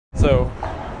So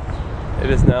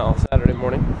it is now Saturday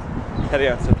morning, heading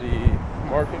out to the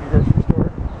market and grocery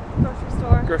store.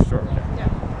 Grocery store, okay.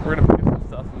 Yeah. We're gonna pick up some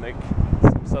stuff and make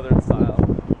some southern style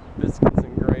biscuits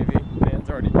and gravy. Nan's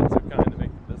already been so kind to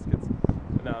make the biscuits,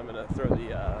 but now I'm gonna throw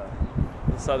the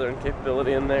southern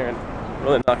capability in there and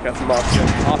really knock out some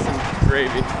awesome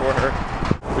gravy for her.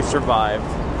 We survived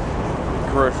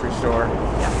the grocery store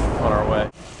on our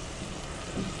way.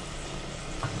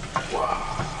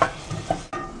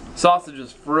 Sausage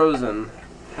is frozen.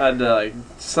 Had to like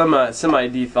semi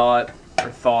de-thaw it, or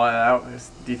thaw it out. I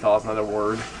guess de-thaw is not a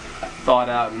word. Thaw it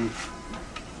out and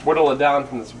whittle it down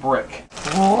from this brick.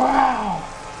 Wow!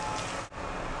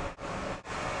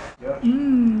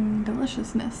 Mmm,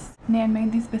 deliciousness. Nan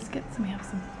made these biscuits and we have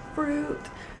some fruit.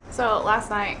 So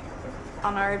last night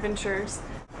on our adventures,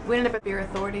 we ended up at Beer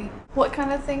Authority. What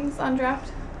kind of things on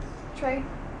draft, Trey?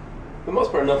 For the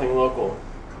most part, nothing local.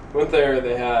 Went there,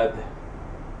 they had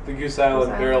the Goose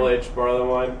Island barrel-aged barley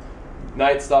wine,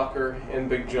 Night Stalker, and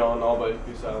Big John, all by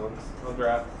Goose Islands on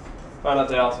draft. Found out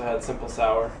they also had Simple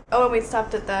Sour. Oh, and we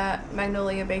stopped at that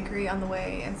Magnolia Bakery on the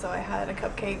way, and so I had a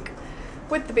cupcake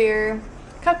with the beer.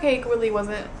 Cupcake really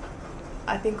wasn't,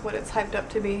 I think, what it's hyped up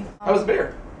to be. How was the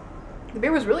beer? The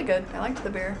beer was really good. I liked the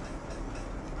beer.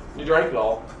 You drank it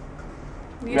all.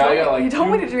 You told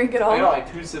me to drink it all. I got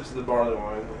like 2 sips of the barley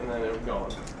wine, and then it was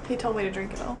gone. He told me to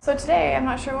drink it all. So today, I'm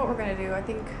not sure what we're going to do. I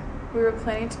think we were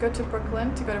planning to go to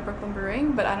Brooklyn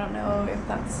Brewing, but I don't know if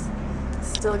that's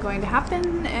still going to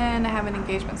happen, and I have an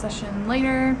engagement session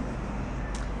later.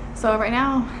 So right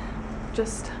now,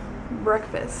 just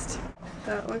breakfast.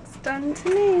 That looks done to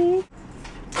me.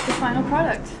 The final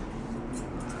product.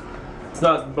 It's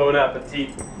not Bon Appetit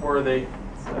worthy.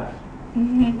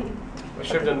 We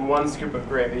should have done 1 scoop of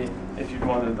gravy if you'd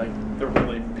wanted like the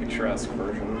really picturesque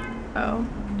version. Oh.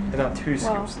 And not 2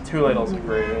 scoops, 2 ladles of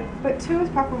gravy. But 2 is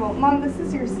preferable. Mom, this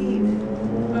is your seed.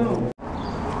 Oh.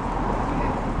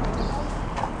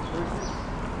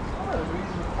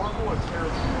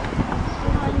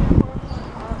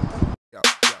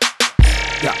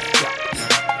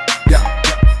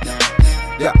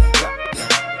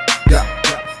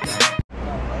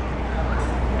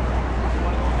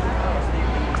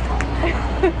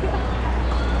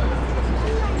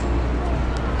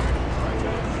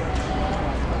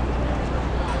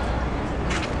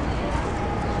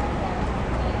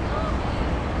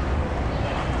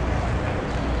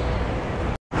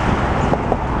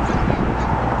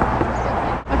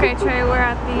 Okay, Trey, we're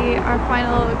at our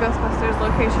final Ghostbusters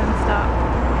location stop.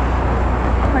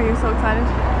 Are you so excited?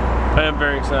 I am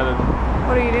very excited.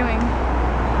 What are you doing?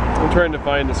 I'm trying to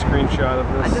find a screenshot of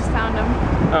this. I just found him.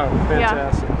 Oh,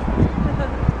 fantastic. Yeah.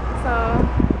 So,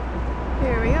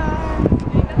 here we are.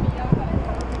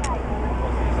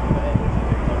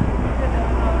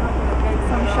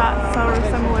 Some shots so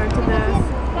similar to this,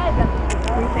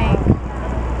 we think.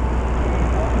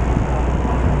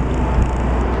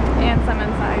 And some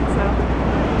inside, so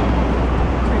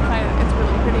it's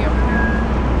really pretty over here.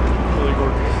 Really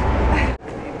gorgeous.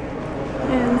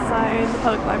 Inside the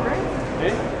public library.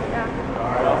 Hey? Yeah.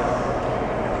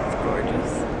 It's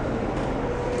gorgeous.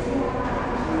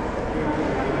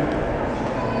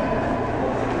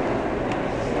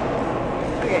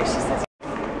 Okay, she says.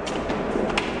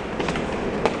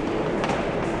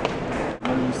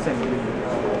 When you send me,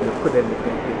 you put it in the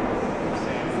paper.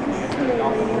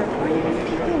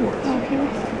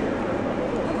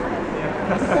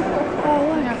 Oh,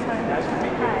 look.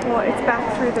 Well, it's back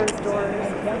through those doors.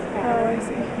 Oh, I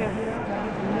see. Yeah.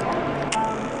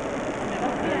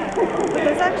 But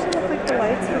those actually look like the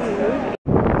lights from the movie.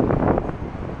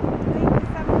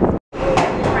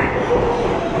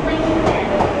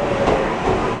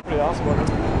 Pretty awesome one.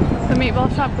 The meatball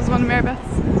shop was one of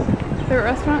Maribeth's favorite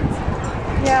restaurants.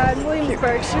 Yeah, in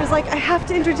Williamsburg. She was like, I have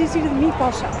to introduce you to the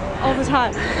meatball shop all the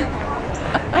time.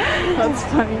 That's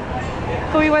funny.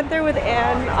 But we went there with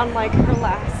Anne on like her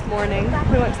last morning.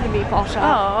 We went to the meatball shop.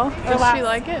 Oh, does she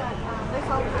like it?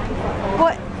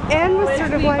 Well, Anne was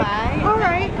sort of like, all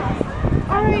right,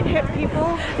 hip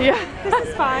people. Yeah. This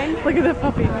is fine. Look at the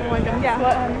puppy. Oh my gosh. Yeah.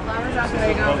 Flowers out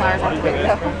there, flowers out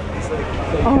there.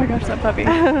 Oh my gosh, that puppy.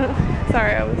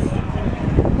 Sorry, I was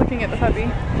looking at the puppy.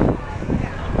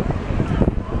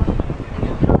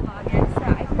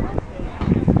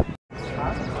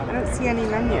 I don't see any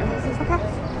menu. Okay.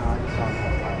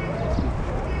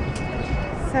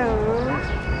 So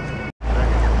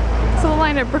the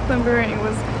line at Brooklyn Brewing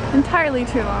was entirely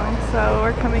too long, so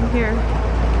we're coming here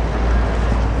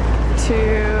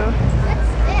to,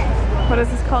 what is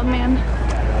this called, man?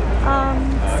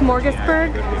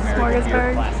 Smorgasburg.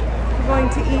 Smorgasburg. We're going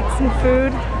to eat some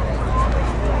food.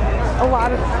 A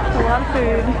lot of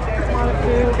food. A lot of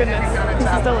food. Goodness, this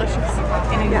is delicious.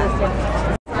 Yeah.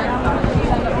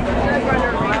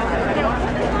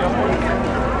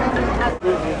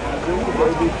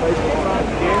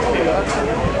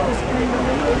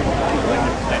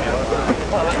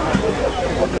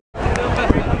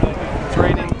 It's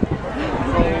raining.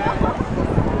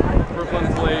 Brooklyn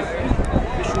Flea.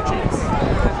 Fish and chips.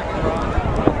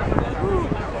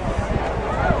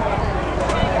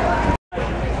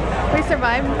 We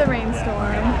survived the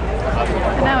rainstorm,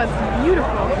 and now it's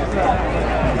beautiful.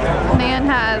 Nan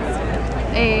has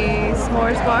a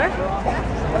s'mores bar,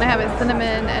 and I have a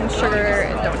cinnamon and sugar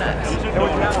donut.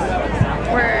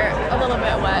 We're a little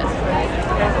bit wet,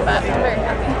 but I'm very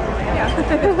happy. Yeah.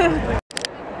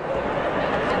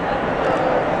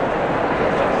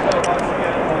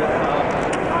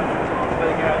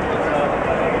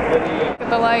 Look at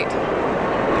the light.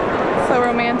 So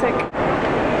romantic.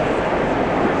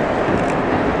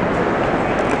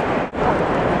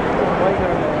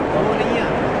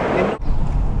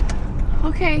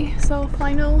 Okay, so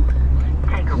final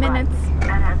minutes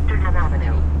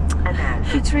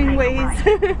Featuring ways.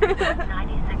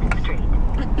 96th Street.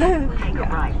 Take a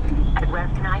right at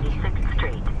West 96th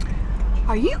Street.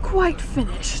 Are you quite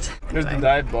finished? There's the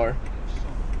dive bar.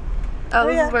 Oh,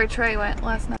 this yeah. is where Trae went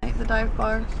last night, the dive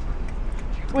bar.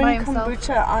 When By himself.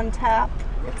 kombucha on tap,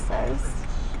 it says.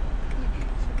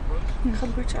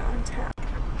 Kombucha on tap.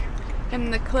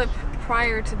 In the clip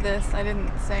prior to this, I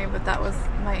didn't say, but that was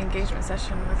my engagement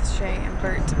session with Shay and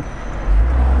Bert.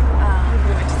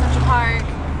 We went to Central Park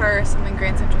first and then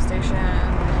Grand Central Station,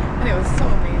 and it was so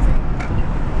amazing.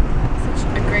 Such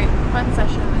a great, fun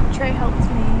session, and Trae helped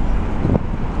me.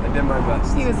 I did my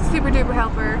best. He was a super duper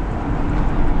helper.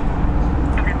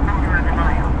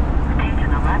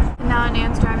 And now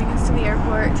Nan's driving us to the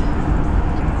airport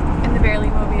in the Barely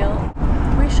Mobile.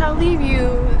 We shall leave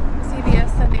you CBS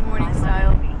Sunday morning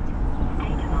style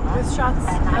with shots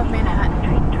of Manhattan.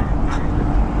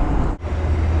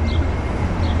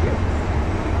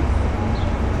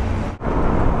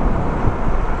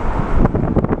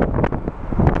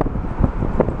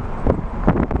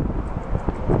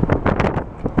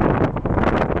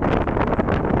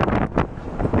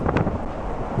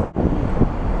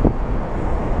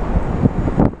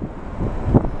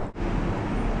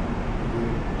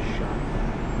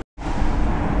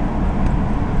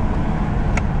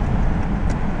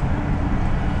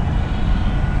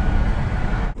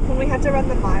 We had to run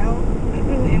the mile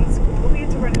in school. We had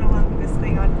to run it along this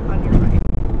thing on your right.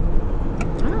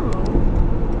 Oh.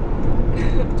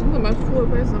 It's a much cooler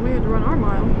place than we had to run our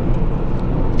mile.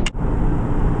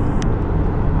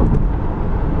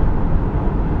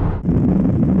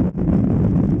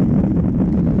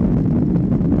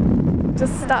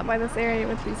 Just stopped by this area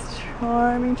with these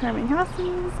charming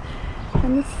houses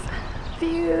and this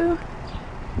view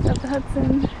of the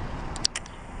Hudson.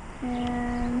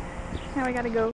 And now I gotta go